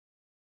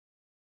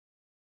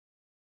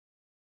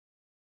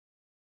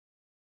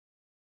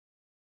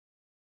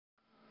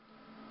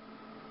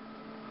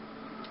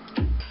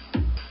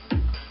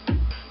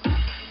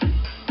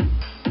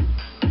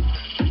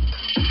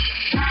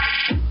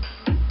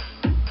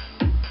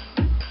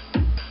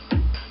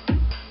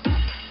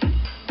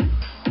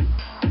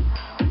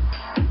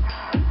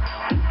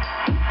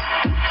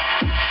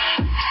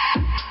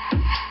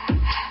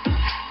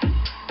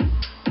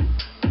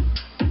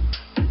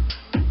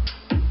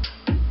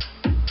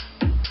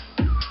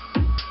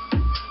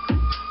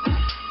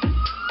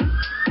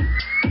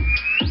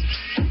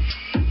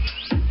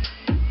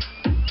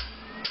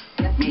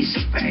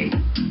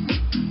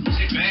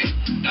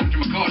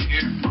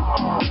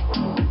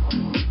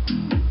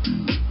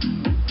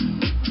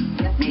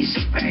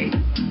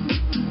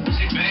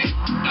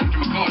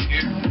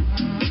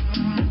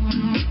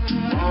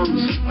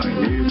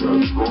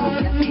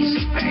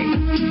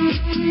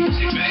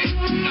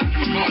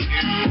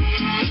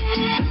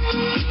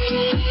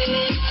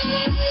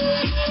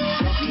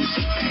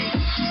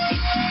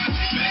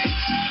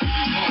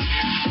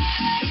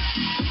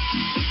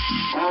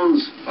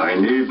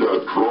need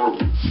a drawer.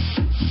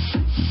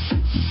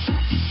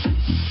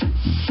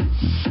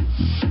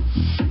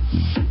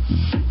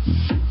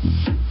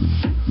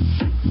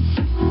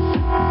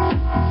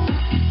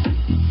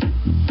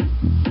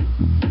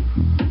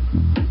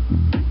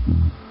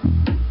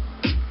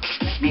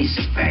 Me,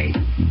 sick bay.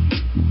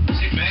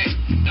 Sick bay,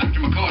 Dr.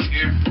 McCoy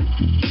here.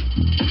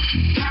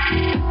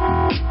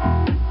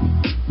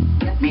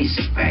 Get me,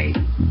 sick bay.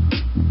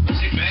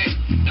 Sick bay,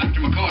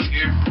 Dr. McCoy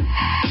here.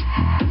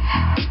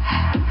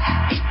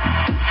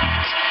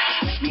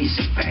 Get me,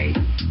 sick bay.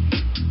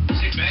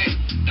 Sick bay,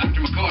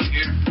 Dr. McCoy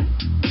here.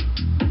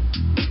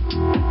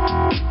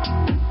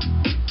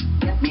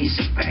 Get me,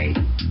 sick bay.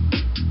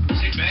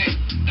 Sick bay,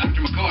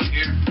 Dr. McCoy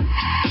here.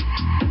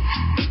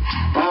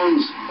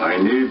 Hans, I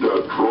need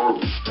a drawer.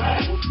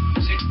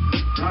 Sick,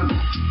 sick bay.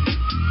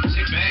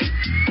 Sick, sick bay.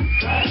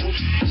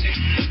 Sick,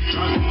 sick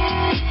bay.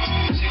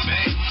 Sick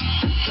bay.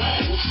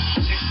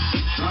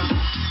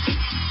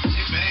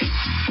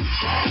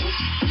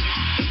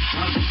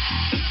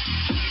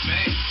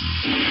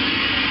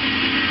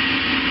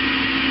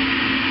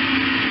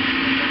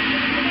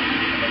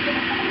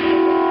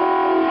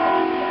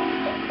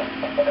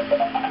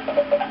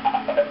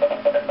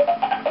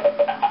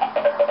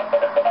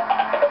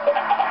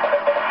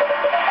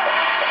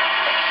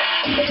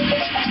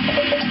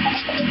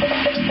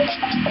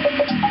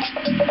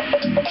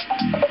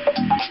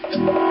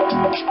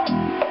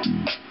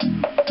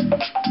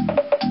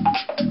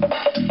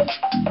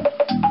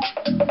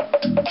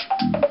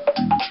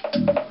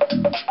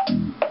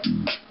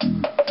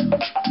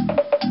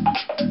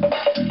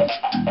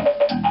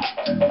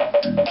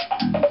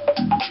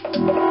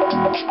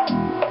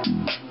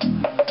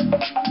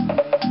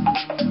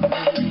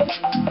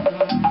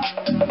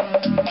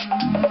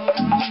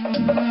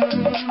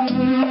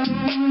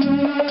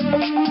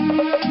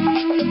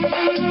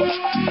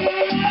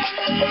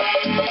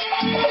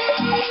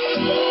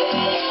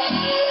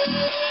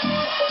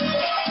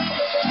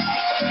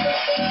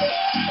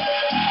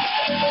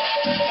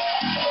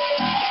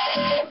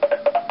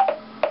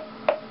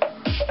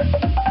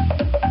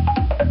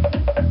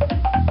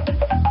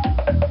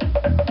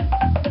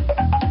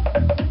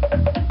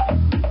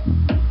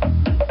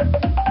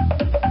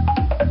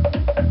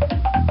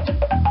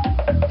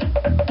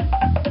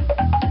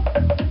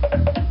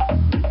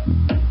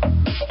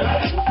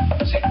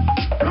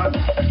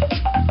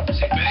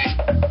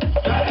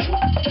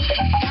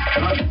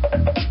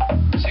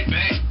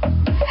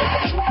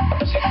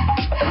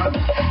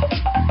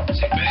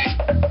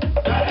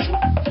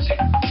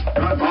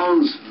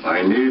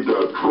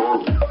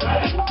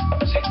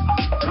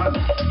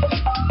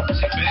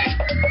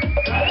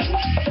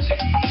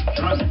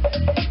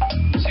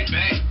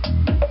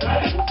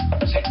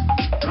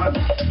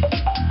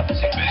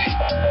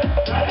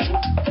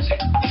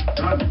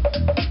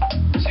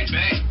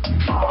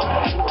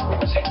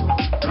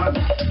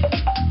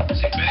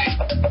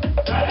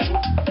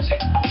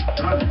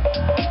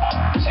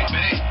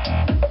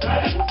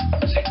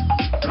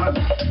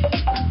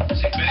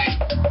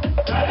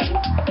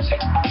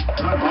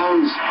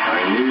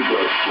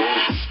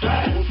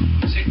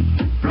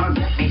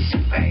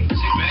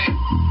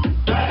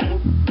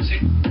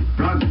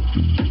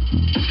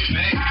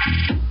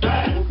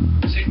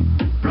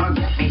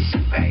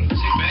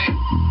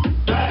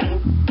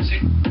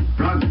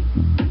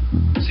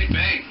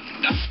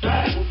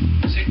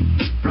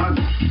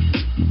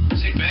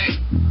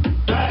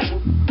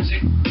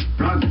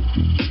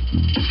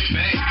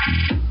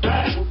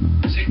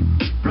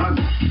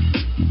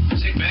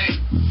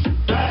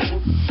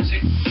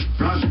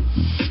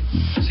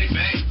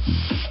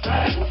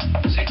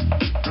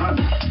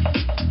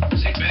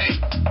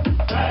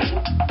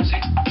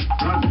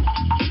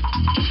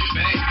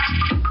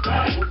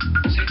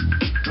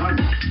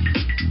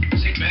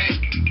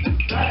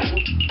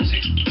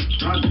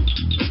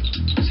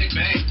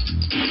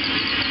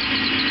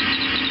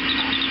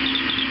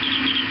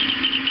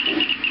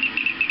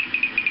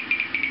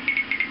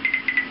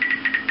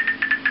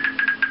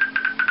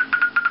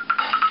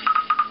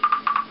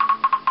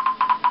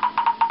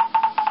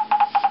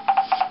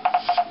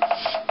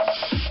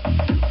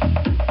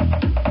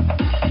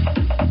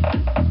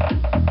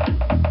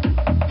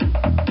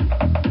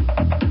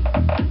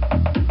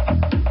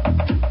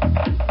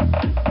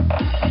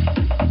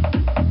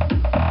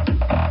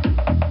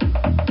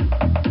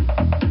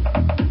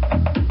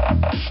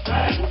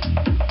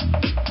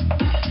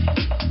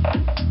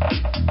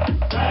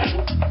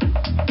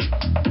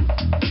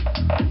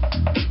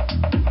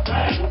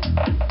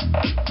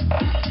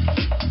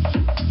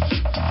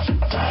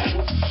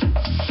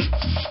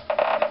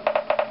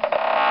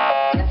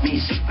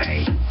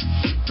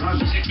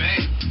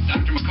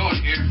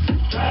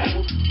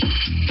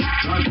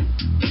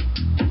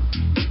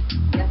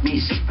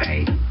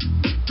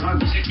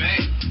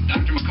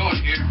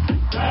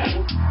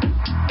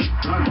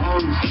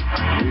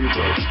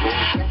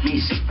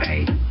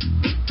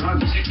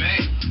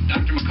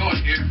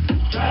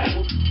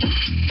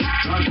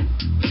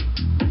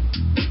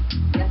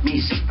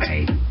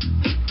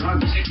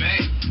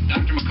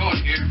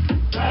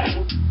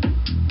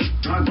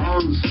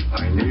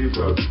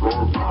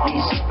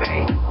 me sick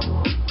bay.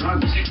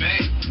 Sick bay.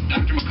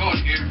 Dr. McCoy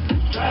here.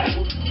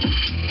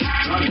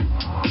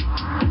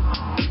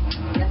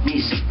 Get me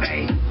sick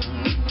bay.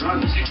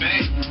 Sick bay.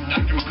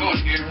 Dr. McCoy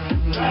here.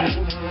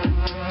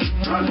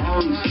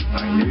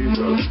 I need a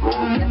drug.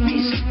 Get me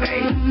sick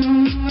bay.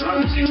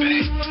 Sick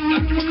bay.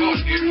 Dr. McCoy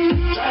here.